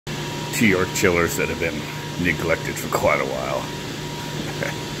two York chillers that have been neglected for quite a while.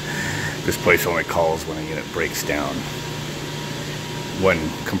 This place only calls when a unit breaks down. One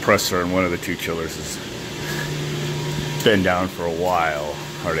compressor in one of the two chillers has been down for a while.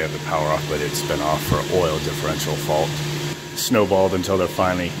 Hardly have the power off, but it's been off for oil differential fault. Snowballed until they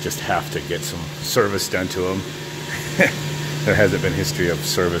finally just have to get some service done to them. There hasn't been history of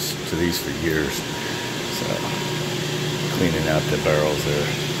service to these for years. So, cleaning out the barrels there.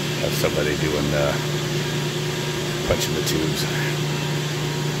 Have somebody doing punching the tubes.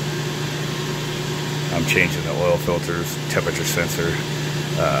 I'm changing the oil filters, temperature sensor,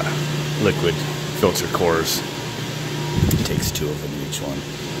 liquid filter cores. It takes 2 of them each one.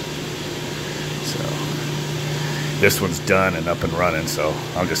 So this one's done and up and running, so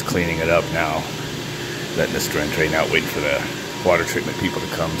I'm just cleaning it up now. Letting this drain out, waiting for the water treatment people to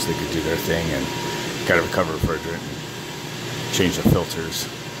come so they could do their thing and kind of recover refrigerant. Change the filters,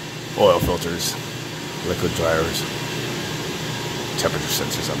 oil filters, liquid dryers, temperature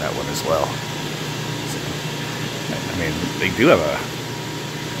sensors on that one as well. So, I mean, they do have a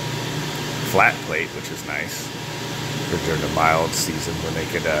flat plate, which is nice for during the mild season when they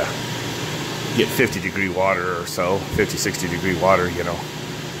could get 50-degree water or so, 50, 60-degree water, you know,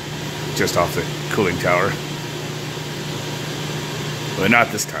 just off the cooling tower. But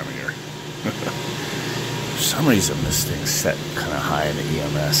not this time of year. For some reason, this thing's set kind of high in the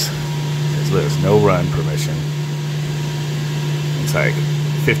EMS. There's no run permission. It's like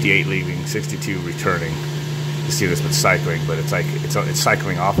 58 leaving, 62 returning. You see this with cycling, but it's like it's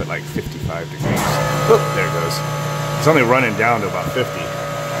cycling off at like 55 degrees. Oop, there it goes. It's only running down to about 50.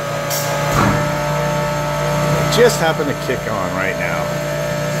 It just happened to kick on right now.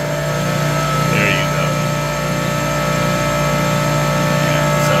 There you go. Yeah,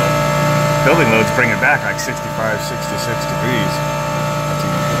 so building loads bring it back like 65, 66 degrees. That's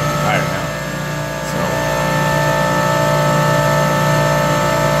even higher now. So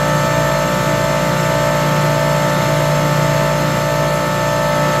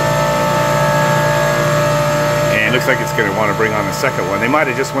and it looks like it's going to want to bring on the second one. They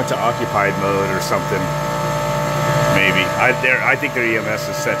might have just went to occupied mode or something. Maybe. I think their EMS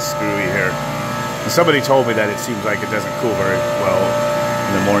is set screwy here. And somebody told me that it seems like it doesn't cool very well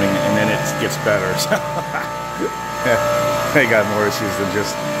in the morning, and then it gets better. So they got more issues than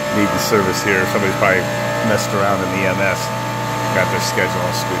just needing service here. Somebody's probably messed around in the EMS, got their schedule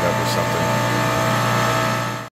all screwed up or something.